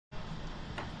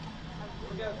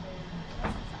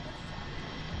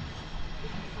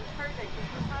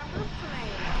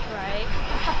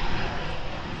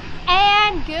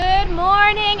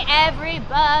morning,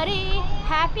 everybody.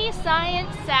 Happy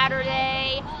Science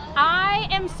Saturday. I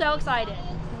am so excited.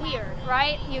 Weird,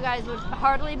 right? You guys would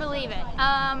hardly believe it.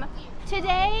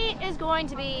 Today is going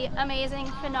to be amazing,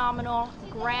 phenomenal,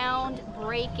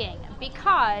 groundbreaking,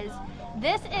 because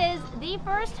this is the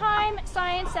first time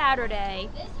Science Saturday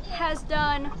has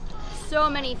done so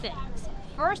many things.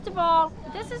 First of all,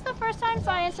 this is the first time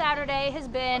Science Saturday has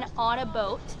been on a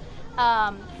boat.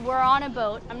 We're on a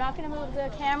boat. I'm not going to move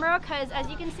the camera because, as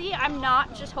you can see, I'm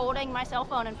not just holding my cell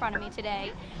phone in front of me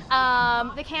today.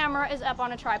 The camera is up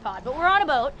on a tripod, but we're on a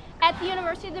boat at the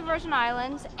University of the Virgin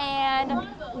Islands,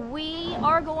 and we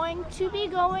are going to be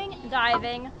going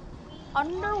diving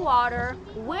underwater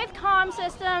with comm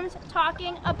systems,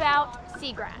 talking about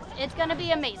seagrass. It's going to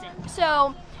be amazing.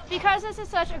 So, because this is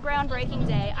such a groundbreaking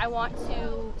day, I want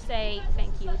to say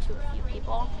thank you to a few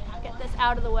people. Get this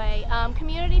out of the way.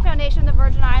 Community Foundation of the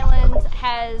Virgin Islands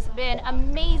has been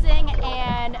amazing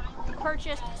and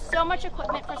purchased so much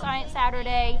equipment for Science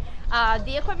Saturday.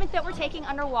 The equipment that we're taking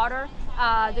underwater,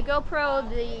 the GoPro,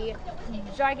 the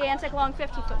gigantic long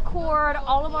 50-foot cord,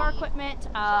 all of our equipment,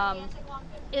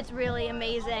 it's really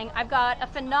amazing. I've got a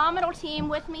phenomenal team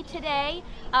with me today.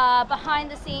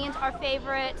 Behind the scenes, our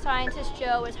favorite scientist,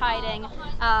 Joe, is hiding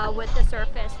with the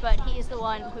surface, but he's the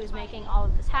one who's making all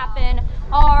of this happen.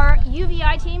 Our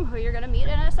UVI team, who you're going to meet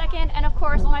in a second, and of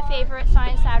course, my favorite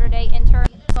Science Saturday intern,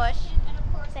 Bush.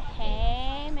 Say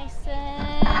hey,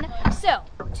 Mason. So,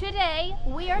 today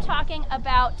we are talking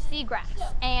about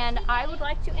seagrass, and I would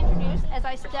like to introduce, as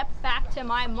I step back to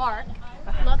my mark,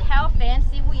 look how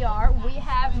fancy we are. We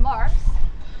have marks.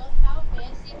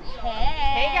 Hey.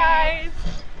 Hey guys.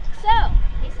 So,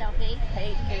 hey Selfie.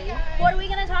 Hey Katie. What are we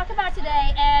going to talk about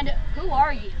today, and who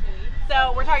are you?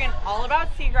 So we're talking all about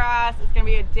seagrass. It's going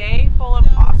to be a day full of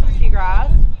awesome seagrass.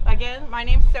 Again, my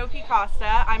name's Sophie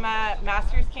Costa. I'm a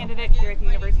master's candidate here at the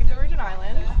University of the Virgin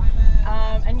Islands.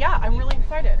 And yeah, I'm really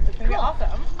excited. It's going to be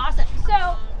awesome. Awesome.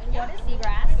 So, what is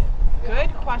seagrass?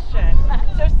 Good question.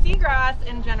 So seagrass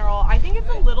in general, I think it's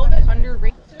a little bit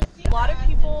underrated. A lot of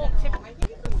people typically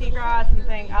think of seagrass and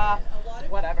think,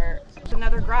 whatever, it's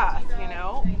another grass, you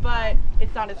know? But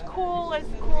it's not as cool as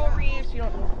coral reefs. You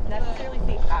don't necessarily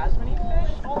see as many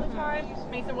fish all the time.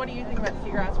 Mason, what do you think about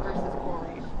seagrass versus coral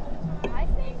reef? I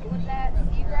think that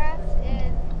seagrass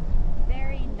is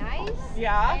very nice.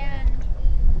 Yeah. And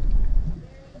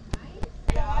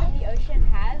a lot of the ocean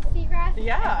has seagrass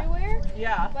everywhere.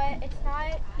 Yeah. But it's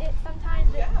not.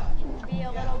 Sometimes it can be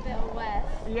a little bit less.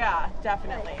 Yeah,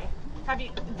 definitely.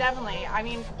 Definitely, I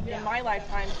mean, in my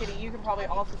lifetime, Kitty, you could probably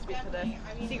also speak to this.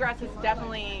 Seagrass is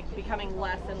definitely becoming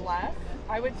less and less,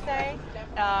 I would say.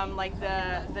 Like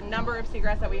the number of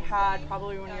seagrass that we had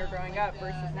probably when we were growing up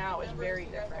versus now is very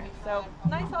different. So,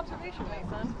 nice observation,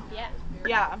 Mason. Yeah.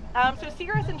 Yeah, so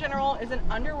seagrass in general is an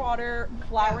underwater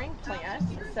flowering plant.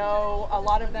 So a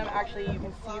lot of them actually, you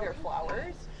can see their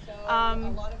flowers.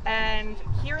 And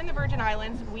here in the Virgin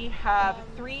Islands, we have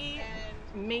three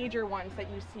major ones that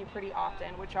you see pretty often,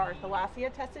 which are Thalassia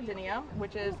testudinea,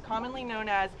 which is commonly known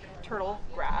as turtle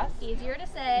grass. Easier to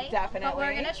say, definitely, but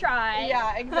we're gonna try.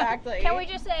 Yeah, exactly. Can we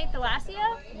just say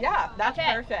Thalassia? Yeah, that's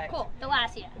okay, perfect. Cool,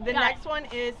 Thalassia. The next one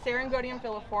is Serengodium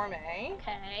filiforme.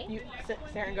 Okay.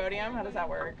 Serengodium, how does that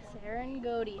work?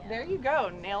 Serengodium. There you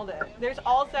go, nailed it. There's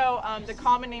also, the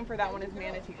common name for that one is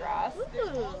manatee grass.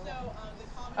 Ooh.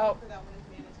 Oh,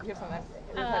 you have something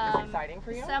that's exciting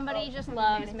for you? Somebody just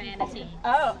loves manatee.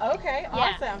 Oh, okay,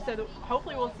 awesome. Yeah. So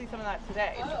hopefully we'll see some of that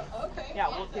today. Oh, okay. Yeah,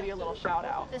 we'll give you a little shout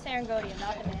out. The Serengodium,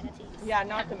 not the manatees. Yeah,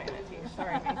 not the manatees.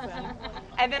 Sorry, Mason.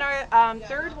 And then our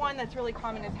third one that's really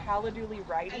common is Haliduli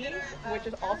righty, which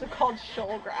is also called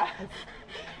shoal grass.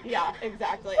 Yeah,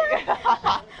 exactly.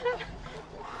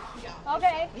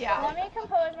 Okay, yeah. Let me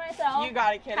compose myself. You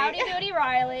got it, Kitty. Howdy doody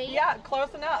Riley. Yeah,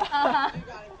 close enough. Uh-huh.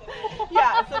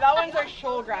 Yeah, so that one's our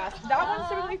shoal grass. That one's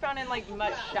typically found in like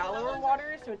much shallower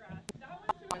waters, so it's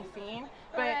unseen.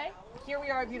 But okay. Here we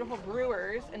are at beautiful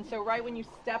Brewers, and so right when you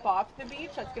step off the beach,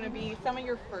 that's going to be some of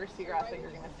your first seagrass that you're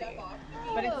going to see.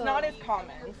 But it's not as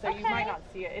common, so you might not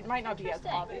see it. It might not be as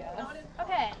obvious.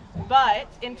 Okay. But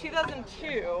in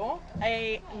 2002,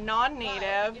 a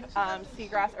non-native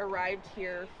seagrass arrived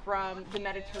here from the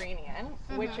Mediterranean,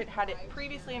 which it had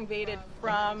previously invaded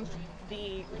from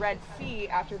the Red Sea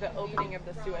after the opening of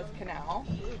the Suez Canal.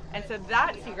 And so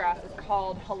that seagrass is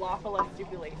called Halophila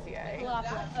stipulaceae.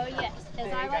 Falafel. Oh yes,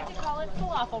 as I like to call it,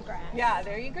 falafel grass. Yeah,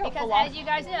 there you go. Because as you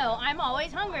guys know, I'm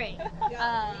always hungry.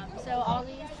 So all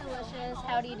these delicious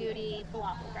howdy doody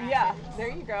falafel grass. Yeah, there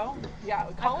you go. Yeah,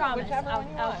 call it whichever one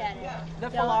you want. I'll get it. The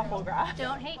falafel grass.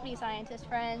 Don't hate me, scientist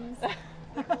friends.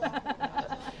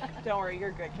 Don't worry,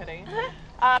 you're good, Kitty.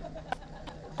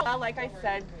 Like I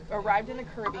said, arrived in the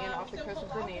Caribbean off the coast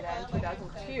of Grenada in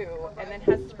 2002, and then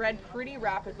has spread pretty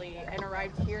rapidly and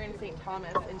arrived here in St.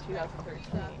 Thomas in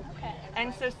 2013. Okay.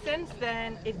 And so since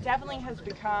then, it definitely has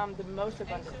become the most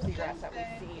abundant seagrass that we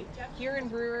see. Here in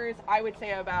Brewers, I would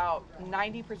say about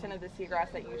 90% of the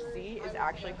seagrass that you see is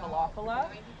actually Halophila.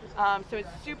 So it's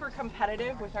super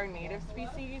competitive with our native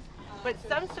species. But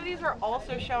some studies are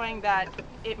also showing that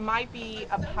it might be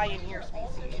a pioneer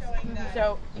species.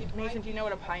 So, Mason, do you know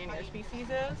what a pioneer species is?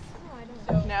 No,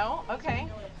 I don't. No? Okay.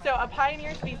 So a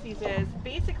pioneer species is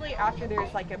basically after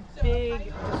there's like a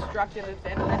big destructive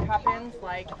event that happens,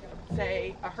 like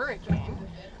say a hurricane,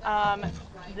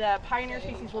 the pioneer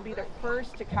species will be the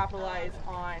first to capitalize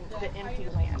on the empty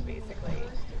land, basically.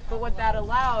 But what that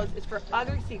allows is for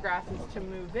other seagrasses to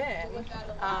move in,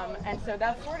 and so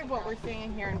that's sort of what we're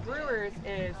seeing here in Brewers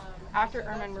is after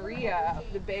Irma and Maria,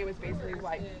 the bay was basically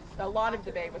wiped, a lot of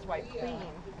the bay was wiped clean.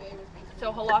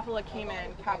 So Halophila came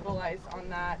in, capitalized on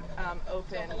that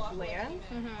open land,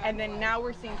 and then now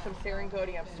we're seeing some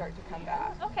Serengodium start to come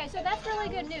back. Okay, so that's really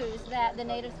good news that the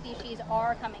native species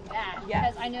are coming back.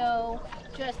 Yes. Because I know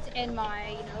just in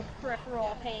my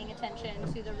peripheral paying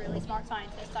attention to the really smart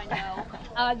scientists I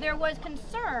know, there was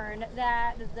concern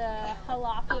that the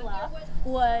Halophila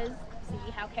was,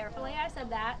 see how carefully I said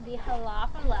that, the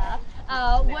Halophila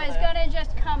was going to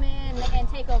just come in and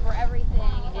take over everything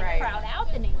and crowd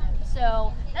out the natives.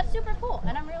 So that's super cool,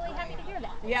 and I'm really happy to hear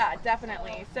that. Yeah,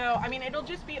 definitely. So, I mean, it'll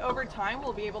just be over time,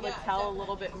 we'll be able to tell a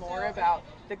little bit more about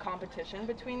the competition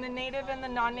between the native and the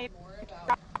non-native.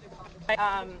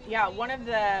 Yeah, one of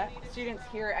the students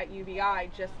here at UVI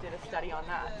just did a study on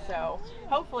that. So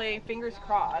hopefully, fingers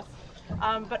crossed.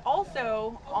 But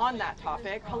also on that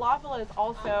topic, Halophila is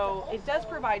also, it does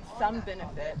provide some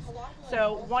benefits.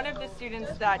 So one of the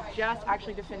students that just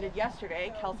actually defended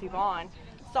yesterday, Kelsey Vaughn,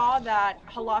 saw that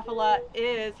Halophila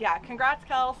is, yeah, congrats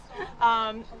Kels,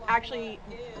 actually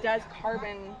does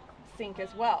carbon sink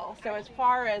as well. So as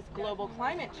far as global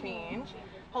climate change,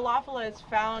 Halophila is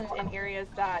found in areas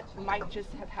that might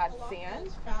just have had sand,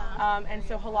 and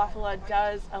so Halophila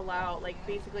does allow, like,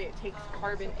 basically it takes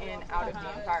carbon in out of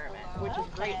the environment, which is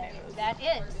great news. That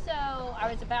is. So I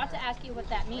was about to ask you what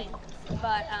that means,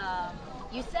 but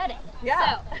you said it.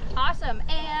 Yeah. So, awesome.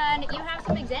 And you have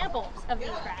some examples of these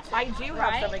grasses. I do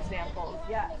have some examples,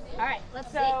 yes. All right, let's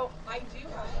see. So, I do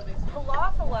have some examples.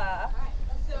 Halophila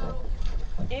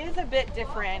is a bit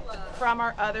different from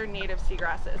our other native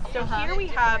seagrasses. So here we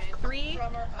have three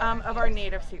of our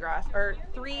native seagrass, or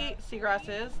three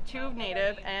seagrasses, two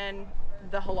native and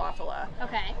the Halophila.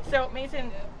 Okay. So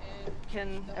Mason,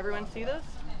 can everyone see this?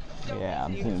 Yeah,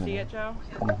 I'm You seeing can see it, Joe?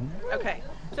 Okay.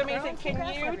 So Mason,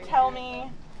 can you tell me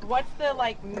what's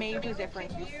the major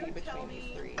difference you see between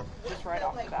these three, just right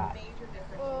off the bat?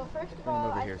 Well, first of all,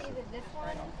 over I here, see so- that this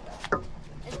one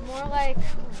is more like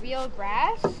real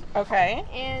grass, Okay.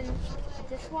 and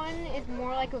this one is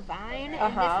more like a vine,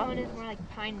 and this one is more like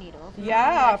pine needles.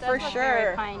 Yeah, That for does look sure.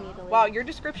 very pine needly. Wow, your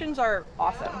descriptions are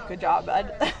awesome. Good job,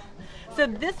 bud. So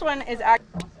this one is actually,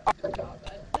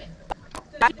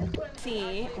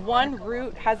 see, one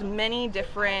root has many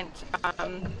different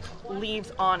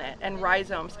leaves on it and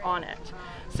rhizomes on it.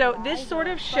 So this sort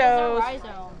of shows. What is a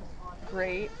rhizome?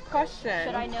 Great question.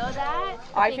 Should I know that?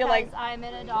 I feel like- Because I'm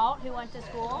an adult who went to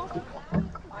school.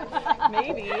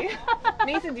 Maybe.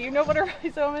 Mason, do you know what a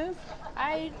rhizome is?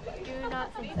 I do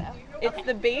not think so. It's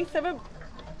the base of a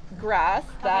grass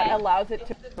that Okay. allows it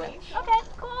to branch. Okay,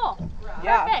 cool.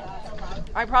 Yeah.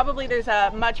 Perfect. There's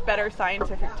a much better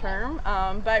scientific term,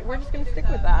 but we're just going to stick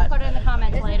with that. Put it in the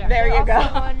comments later. There you go.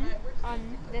 Also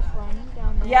on this one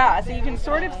down there. Yeah, so you can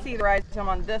sort of see the rhizome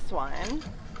on this one.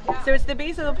 So it's the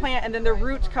base of the plant and then the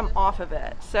roots come off of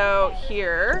it. So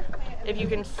here, if you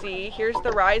can see, here's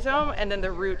the rhizome and then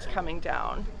the roots coming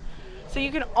down. So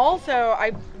you can also,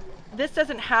 this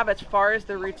doesn't have as far as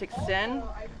the roots extend.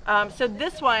 So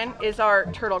this one is our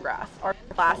turtle grass, our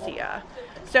Glacia.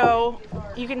 So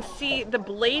you can see the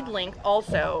blade length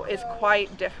also is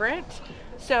quite different.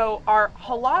 So our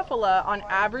Halophila on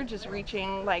average is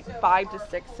reaching like 5 to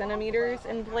 6 centimeters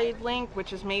in blade length,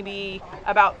 which is maybe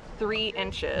about 3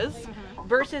 inches,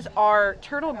 versus our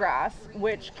turtle grass,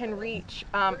 which can reach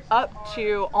up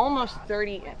to almost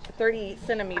 30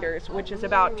 centimeters, which is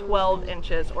about 12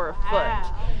 inches or a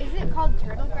foot. Isn't it called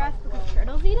turtle grass because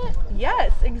turtles eat it?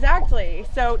 Yes, exactly.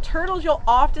 So turtles, you'll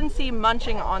often see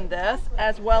munching on this,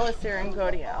 as well as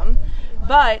Serengodium.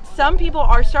 But some people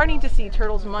are starting to see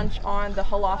turtles munch on the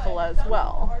halophila as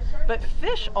well. But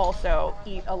fish also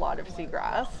eat a lot of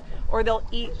seagrass, or they'll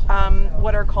eat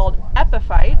what are called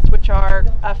epiphytes, which are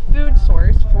a food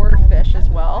source for fish as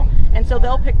well. And so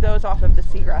they'll pick those off of the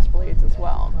seagrass blades as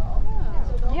well.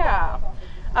 Yeah.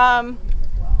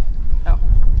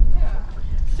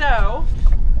 So,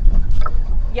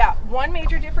 yeah, one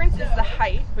major difference is the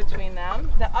height between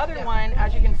them. The other one,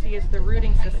 as you can see, is the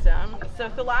rooting system. So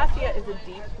Thalassia is a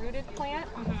deep-rooted plant.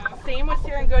 Same with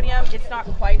Syringodium. It's not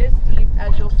quite as deep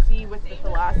as you'll see with the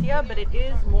Thalassia, but it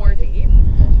is more deep.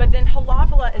 But then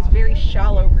Halophila is very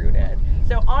shallow-rooted.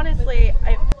 So honestly,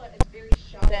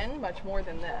 much more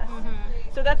than this.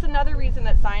 So that's another reason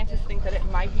that scientists think that it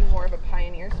might be more of a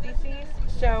pioneer species.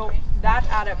 So that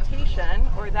adaptation,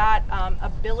 or that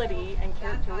ability and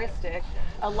characteristic,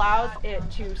 allows it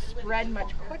to spread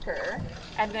much quicker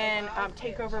and then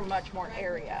take over much more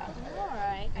area. All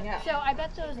right. Yeah. So I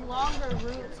bet those longer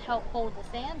roots help hold the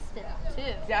sand still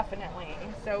too. Definitely.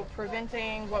 So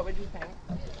preventing, what would you think?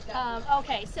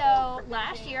 Okay, so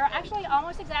last year, actually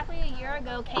almost exactly a year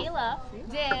ago, Kayla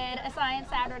did a Science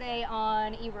Saturday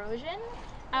on erosion.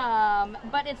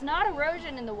 But it's not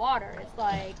erosion in the water, it's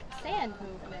like sand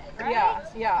movement, right? Yeah,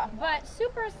 yeah. But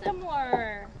super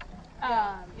similar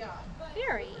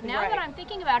theory. Now that I'm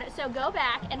thinking about it, so go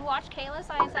back and watch Kayla's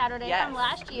Science Saturday from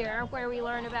last year, where we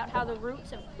learned about how the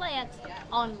roots of plants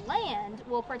on land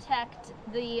will protect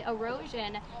the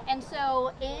erosion, and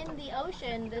so in the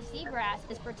ocean, the seagrass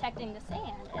is protecting the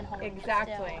sand and holding it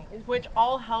still. Which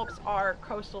all helps our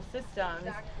coastal systems,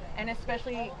 and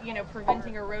especially, you know,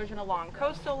 preventing erosion along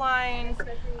coastal lines.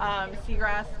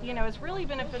 Seagrass, you know, is really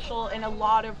beneficial in a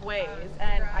lot of ways,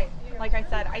 and like I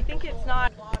said, I think it's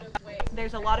not.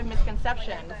 There's a lot of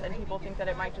misconceptions, and people think that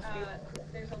it might just be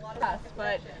us,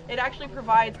 but it actually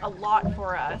provides a lot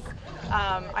for us.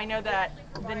 I know that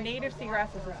the native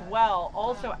seagrasses as well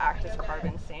also act as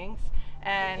carbon sinks,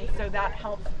 and so that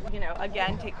helps, you know,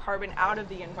 again, take carbon out of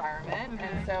the environment,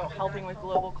 and so helping with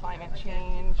global climate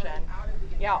change and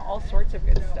yeah, all sorts of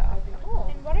good stuff.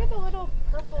 Cool. And what are the little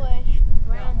purplish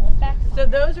brown specks? So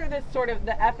those are the sort of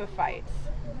the epiphytes.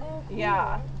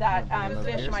 Yeah, that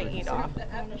fish might eat off.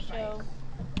 I'm going to show.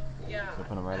 So put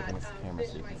them right against the camera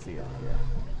so you can see it.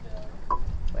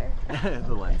 Where?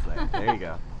 The lens there. There you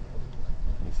go.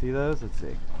 You see those? Let's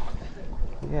see.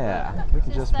 Yeah, we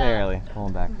can just barely pull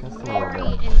them back just a little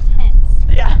Very bit. intense.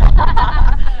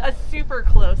 Yeah. A super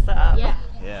close up. Yeah.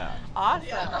 Yeah.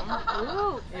 Awesome.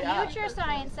 Ooh, Future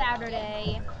Science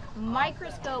Saturday,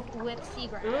 microscope with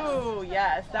seagrass. Ooh,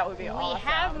 yes, that would be awesome. We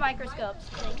have microscopes.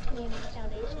 Thanks, Community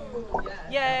Foundation.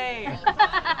 Yay!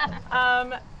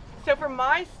 So for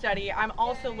my study, I'm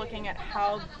also looking at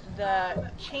how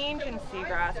the change in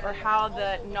seagrass, or how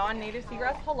the non-native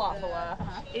seagrass Halophila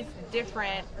is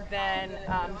different than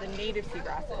the native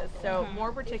seagrasses. So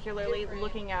more particularly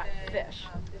looking at fish.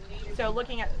 So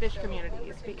looking at fish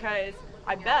communities, because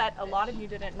I bet a lot of you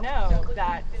didn't know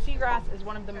that seagrass is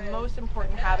one of the most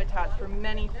important habitats for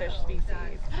many fish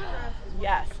species.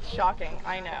 Yes, shocking,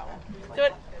 I know. So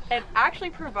it actually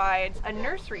provides a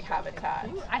nursery habitat.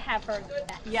 I have heard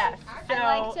that. Yes. So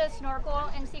I like to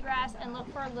snorkel in seagrass and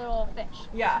look for little fish.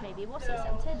 Yeah. Maybe we'll see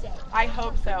some today. I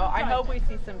hope so. I hope we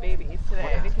see some babies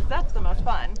today, because that's the most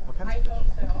fun. What kind of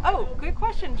fish? Oh, good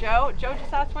question, Joe. Joe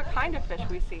just asked what kind of fish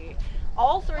we see.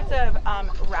 All sorts of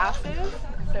wrasses.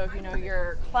 So if you know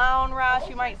your clown wrasse,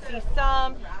 you might see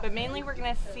some, but mainly we're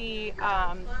going to see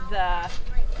the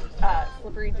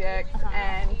slippery dicks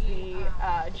and the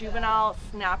juvenile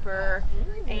snapper,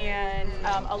 and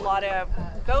a lot of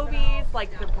gobies,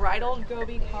 like the bridled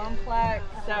goby complex.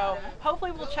 So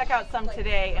hopefully we'll check out some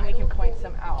today and we can point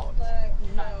some out.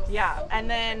 Yeah, and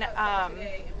then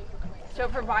so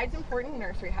it provides important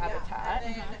nursery habitat.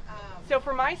 So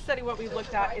for my study, what we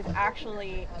looked at is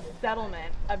actually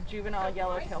settlement of juvenile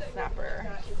yellowtail snapper.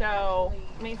 So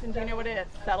Mason, do you know what a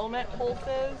settlement pulse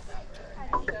is?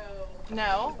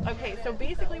 No? Okay, so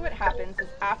basically what happens is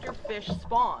after fish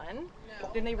spawn,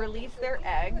 then they release their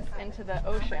eggs into the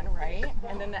ocean, right?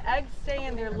 And then the eggs stay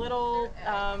in their little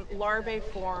larvae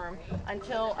form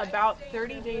until about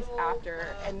 30 days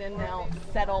after, and then they'll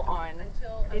settle on,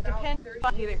 it depends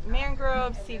on either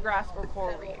mangrove, seagrass, or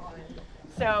coral reef.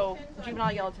 So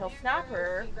juvenile yellowtail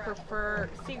snapper prefer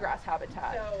seagrass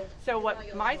habitat. So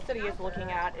what my study is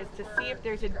looking at is to see if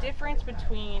there's a difference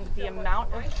between the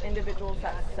amount of individuals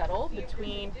that settle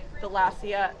between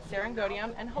Thalassia,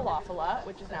 Syringodium, and Halophila,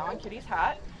 which is now on Kitty's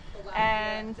hat,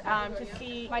 and to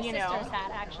see, My you know, sister's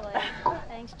hat, actually.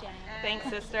 Thanks, Jenny. Thanks,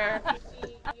 sister.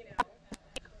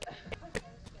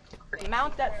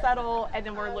 amount that settle, and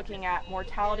then we're looking at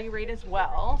mortality rate as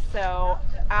well. So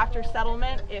after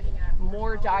settlement, if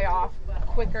more die off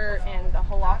quicker in the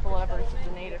Halophila versus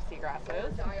the native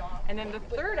seagrasses. And then the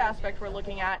third aspect we're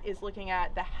looking at is looking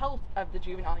at the health of the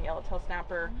juvenile yellowtail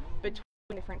snapper between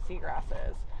different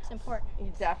seagrasses. It's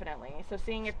important. Definitely. So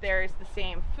seeing if there's the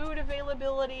same food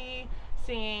availability,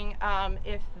 seeing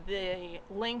if the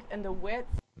length and the width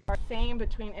are same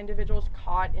between individuals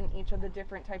caught in each of the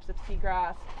different types of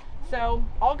seagrass. So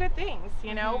all good things,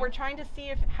 you know. We're trying to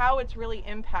see how it's really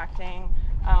impacting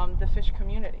the fish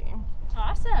community.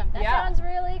 Awesome. That sounds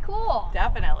really cool.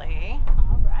 Definitely.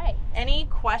 All right. Any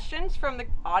questions from the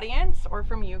audience or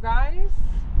from you guys?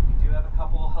 We do have a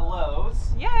couple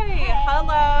hellos. Yay! Hey,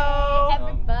 Hello.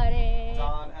 everybody.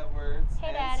 Don Edwards Hey,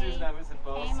 and Daddy. Susan Edwards have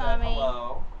both Hey, said Mommy.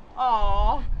 hello.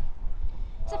 Aw.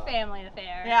 It's a family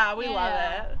affair. Yeah, we You love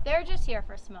know, it. They're just here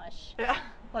for smush. Yeah,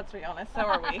 let's be honest, so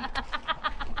are we.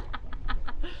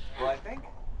 Well, I think.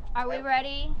 Are we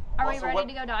ready? Are Well, we so ready what-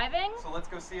 to go diving? So let's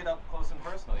go see it up close and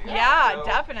personal. You guys Yeah, show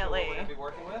definitely. what we're going to be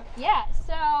working with. Yeah,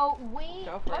 so we...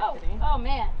 Go for it, oh, Kitty. oh,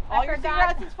 man. All I your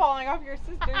forgot. seagrass is falling off your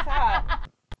sister's hat.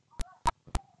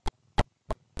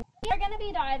 We're going to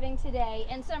be diving today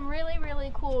in some really,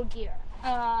 really cool gear.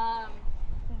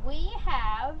 We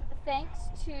have, thanks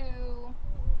to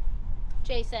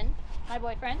Jason, my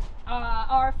boyfriend,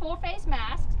 our full face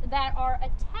masks that are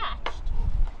attached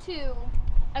to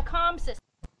a comm system.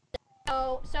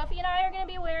 So Sophie and I are going to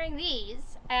be wearing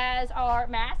these as our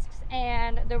masks,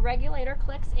 and the regulator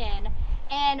clicks in,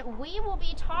 and we will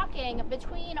be talking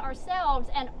between ourselves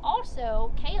and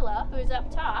also Kayla, who's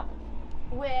up top,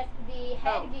 with the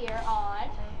headgear on,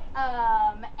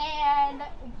 and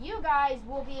you guys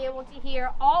will be able to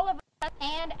hear all of us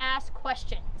and ask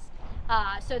questions.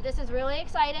 So this is really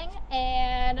exciting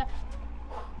and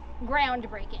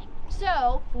groundbreaking.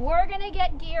 So we're gonna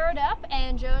get geared up,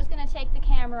 and Joe's gonna take the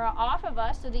camera off of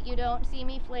us so that you don't see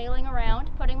me flailing around,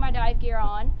 putting my dive gear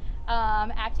on,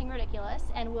 acting ridiculous,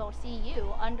 and we'll see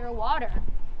you underwater.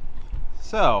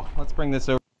 So let's bring this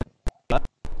over.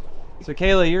 So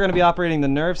Kayla, you're going to be operating the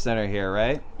nerve center here,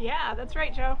 right? Yeah, that's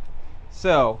right, Joe.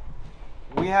 So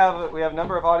we have a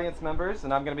number of audience members,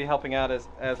 and I'm going to be helping out as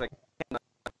I can. We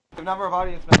have a number of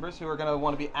audience members who are going to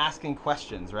want to be asking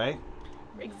questions, right?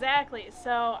 Exactly.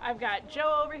 So I've got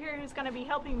Joe over here who's going to be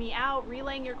helping me out,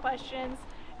 relaying your questions,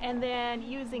 and then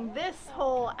using this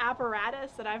whole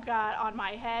apparatus that I've got on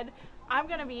my head, I'm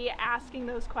going to be asking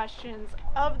those questions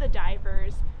of the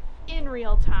divers in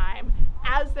real time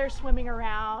as they're swimming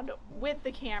around with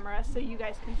the camera, so you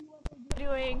guys can see what they're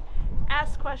doing,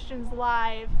 ask questions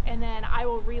live, and then I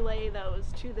will relay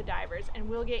those to the divers, and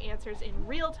we'll get answers in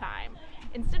real time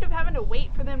instead of having to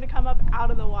wait for them to come up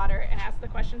out of the water and ask the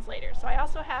questions later. So I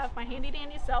also have my handy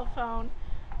dandy cell phone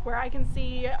where I can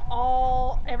see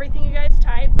everything you guys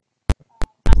type.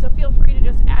 So feel free to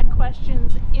just add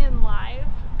questions in live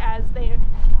as they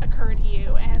occur to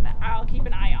you, and I'll keep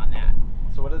an eye on that.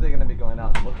 So what are they going to be going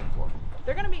out and looking for?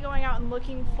 They're going to be going out and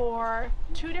looking for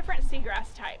two different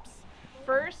seagrass types.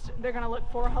 First, they're going to look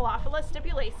for Halophila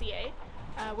stipulaceae,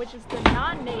 which is the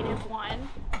non-native one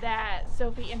that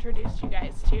Sophie introduced you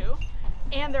guys to.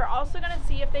 And they're also going to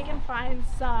see if they can find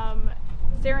some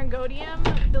Syringodium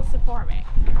falciforme,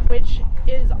 which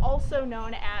is also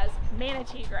known as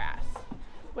manatee grass,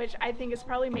 which I think is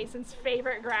probably Mason's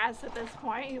favorite grass at this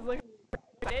point. He's looking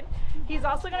excited. He's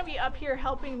also going to be up here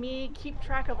helping me keep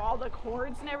track of all the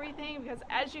cords and everything, because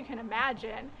as you can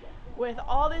imagine, with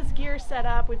all this gear set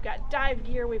up, we've got dive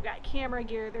gear, we've got camera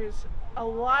gear, there's a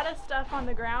lot of stuff on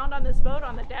the ground on this boat,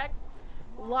 on the deck,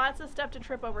 lots of stuff to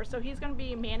trip over. So he's going to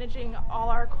be managing all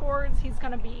our cords. He's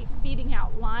going to be feeding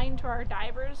out line to our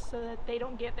divers so that they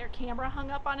don't get their camera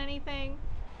hung up on anything.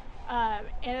 And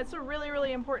it's a really,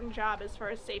 really important job as far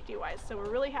as safety wise. So we're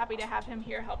really happy to have him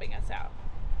here helping us out.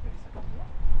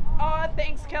 Oh,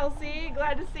 thanks, Kelsey.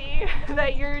 Glad to see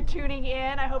that you're tuning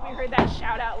in. I hope you heard that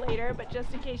shout out later, but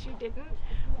just in case you didn't,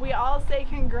 we all say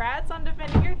congrats on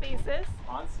defending your thesis.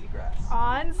 On Seagrass.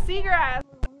 On Seagrass.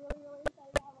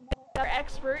 Our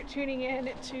expert tuning in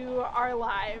to our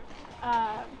live.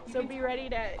 So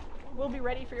we'll be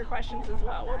ready for your questions as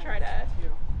well. We'll try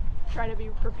to be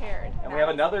prepared. And we have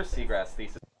another Seagrass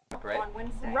thesis, right? On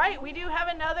Wednesday. Right, we do have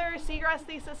another seagrass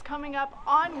thesis coming up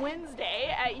on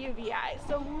Wednesday at UVI.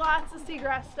 So lots of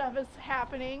seagrass stuff is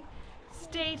happening.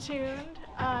 Stay tuned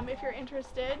if you're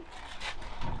interested.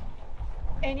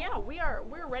 And yeah,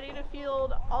 we're ready to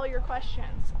field all your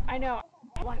questions. I know I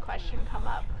had one question come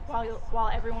up while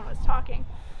everyone was talking.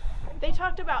 They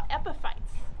talked about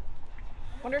epiphytes.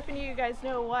 Wonder if any of you guys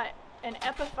know what an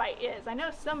epiphyte is. I know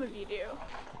some of you do.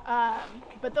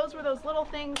 But those were those little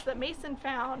things that Mason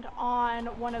found on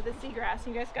one of the seagrass.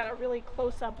 You guys got a really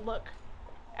close-up look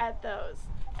at those.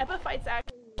 Epiphytes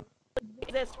actually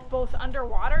exist both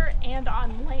underwater and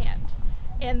on land.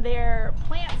 And they're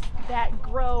plants that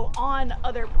grow on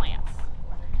other plants.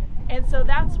 And so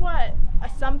that's what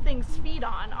some things feed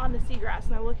on the seagrass,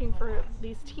 and they're looking for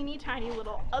these teeny tiny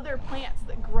little other plants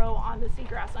that grow on the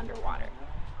seagrass underwater.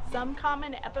 Some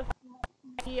common epiphytes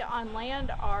on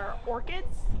land are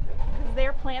orchids, because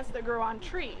they're plants that grow on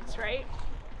trees, right?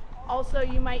 Also,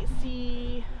 you might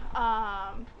see,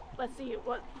 let's see,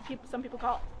 what some people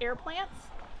call air plants,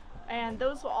 and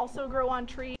those will also grow on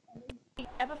trees.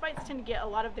 Epiphytes tend to get a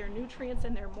lot of their nutrients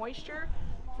and their moisture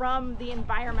from the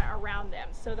environment around them.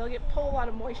 So they'll pull a lot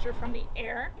of moisture from the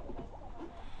air,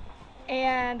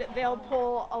 and they'll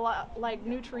pull a lot like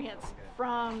nutrients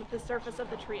from the surface of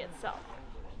the tree itself.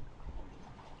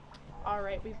 All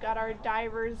right, we've got our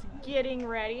divers getting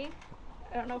ready.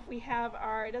 I don't know if we have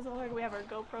it doesn't look like we have our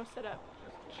GoPro set up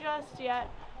just yet,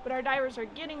 but our divers are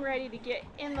getting ready to get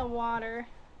in the water.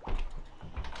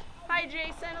 Hi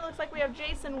Jason, it looks like we have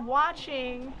Jason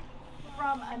watching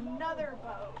from another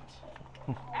boat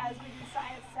as we do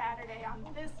Science Saturday on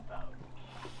this boat.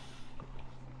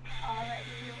 All right,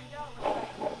 here we go. Looks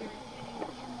like we're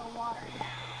getting in the water now.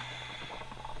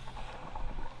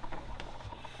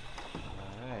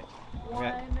 All right.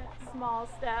 One small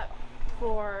step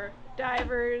for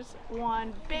divers,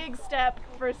 one big step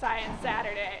for Science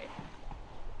Saturday.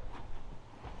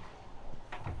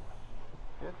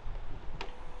 Good.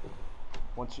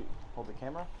 Once you hold the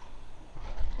camera,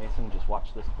 Mason, just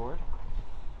watch this cord.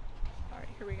 All right,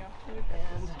 here we go.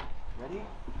 And ready?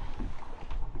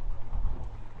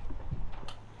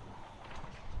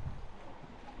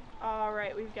 All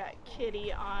right, we've got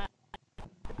Kitty on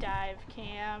the dive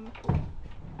cam.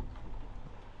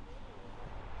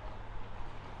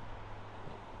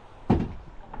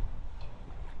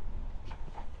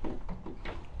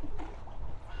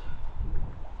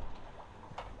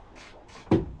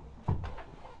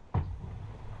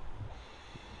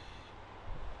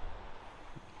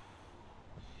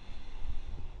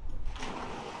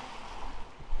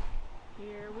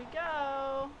 Here we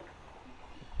go.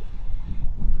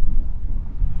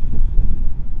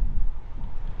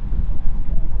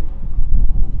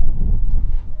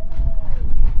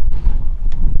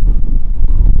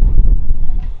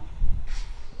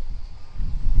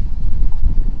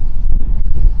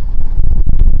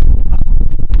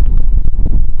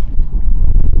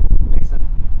 Mason.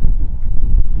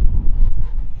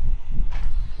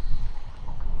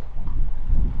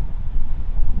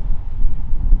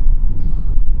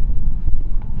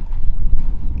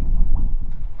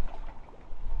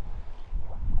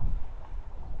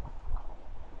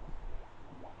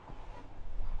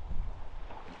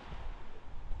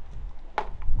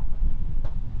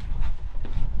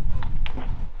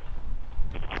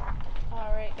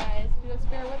 All right, guys, if you just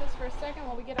bear with us for a second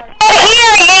while we get our.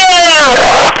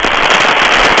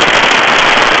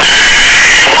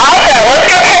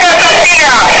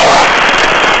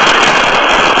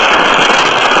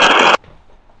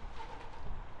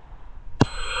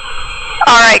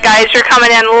 Alright guys, you're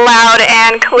coming in loud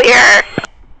and clear.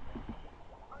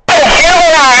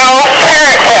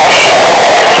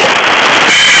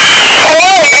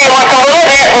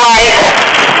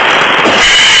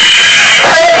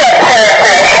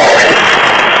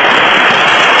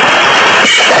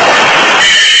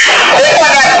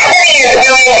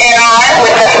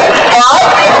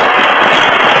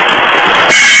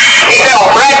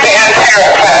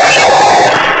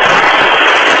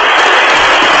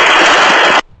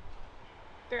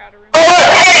 They're out of room.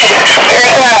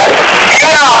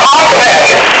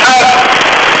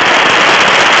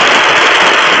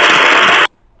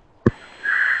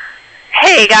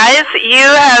 Hey guys, you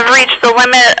have reached the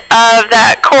limit of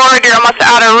that cord. You're almost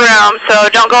out of room, so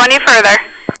don't go any further.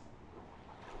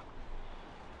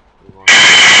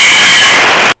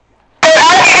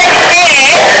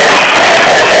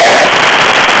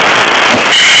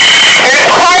 There's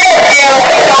quite a few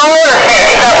smaller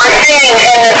fish that we're seeing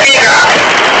in the seagrass.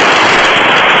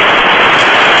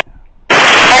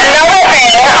 Another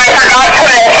thing I forgot to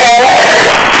mention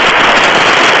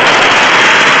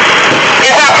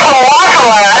is that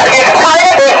Palafala is quite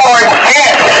a bit more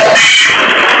dense.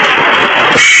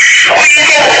 So you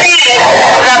can see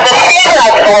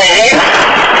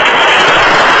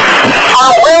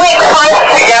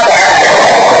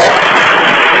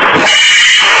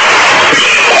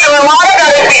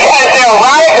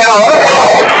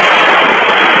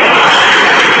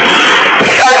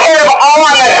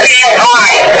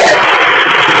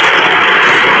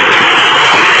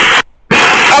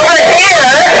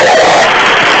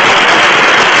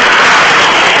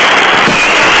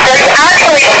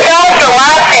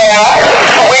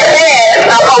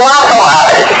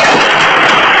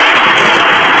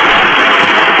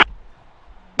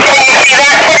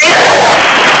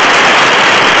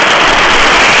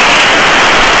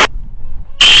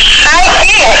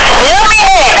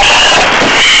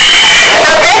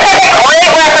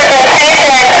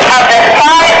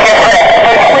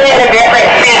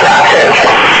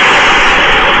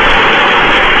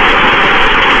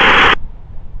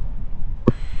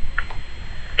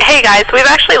Hey guys, we've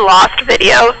actually lost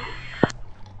video.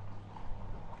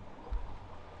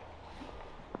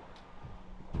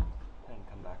 And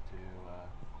come back to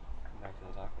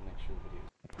the dock and make sure the video.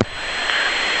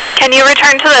 Can you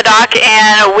return to the dock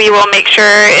and we will make sure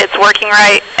it's working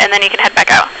right, and then you can head back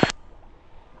out.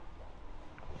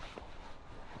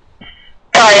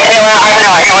 Sorry, Taylor, I have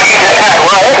no idea what you just said.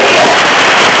 What?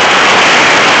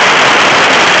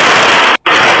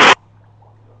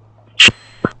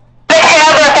 The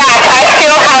camera back. I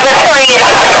still have a screen.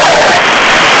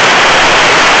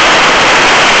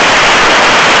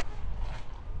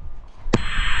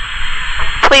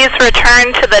 Please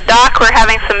return to the dock. We're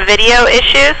having some video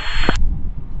issues.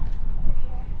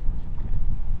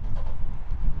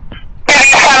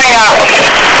 It's coming up.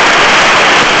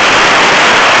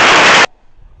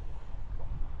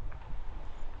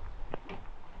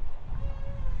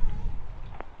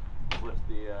 Lift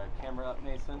the camera up,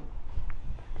 Mason.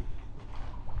 There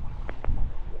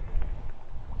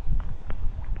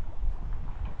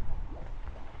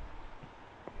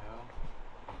we go.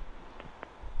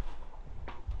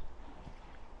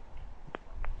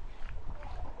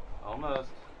 Almost.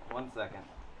 1 second.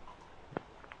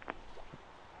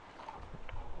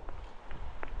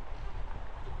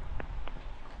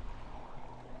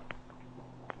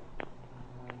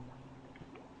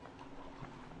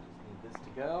 Just need this to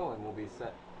go and we'll be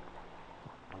set.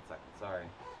 1 second, sorry.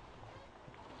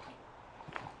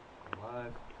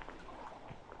 Live.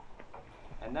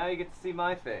 And now you get to see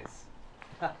my face.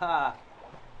 Haha.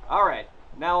 Alright,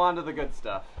 now on to the good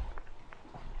stuff.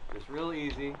 Just real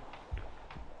easy.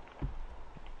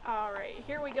 All right,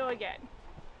 here we go again.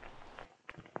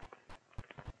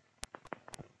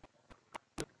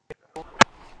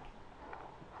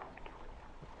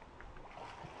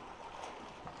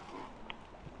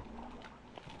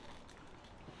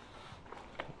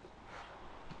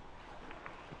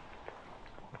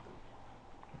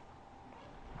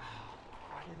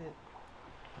 Why did it?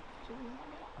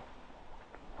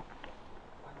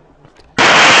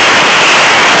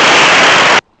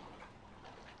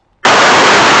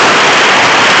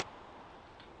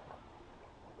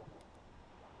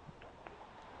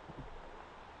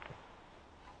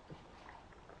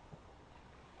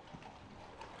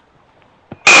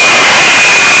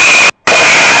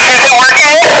 Is it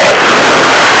working?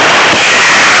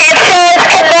 It says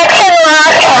connection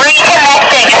lost,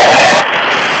 reconnecting.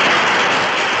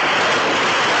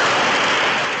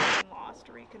 Lost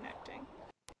reconnecting.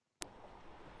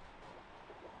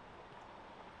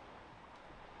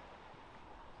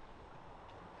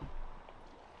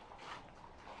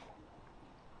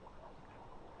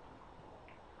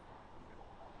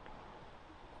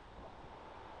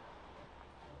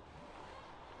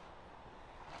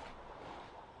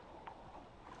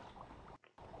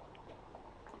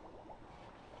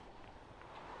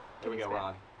 Here we go,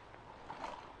 Ron.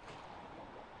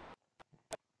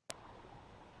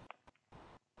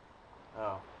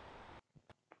 Oh.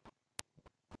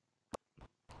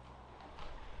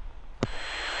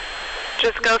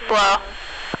 Just go slow.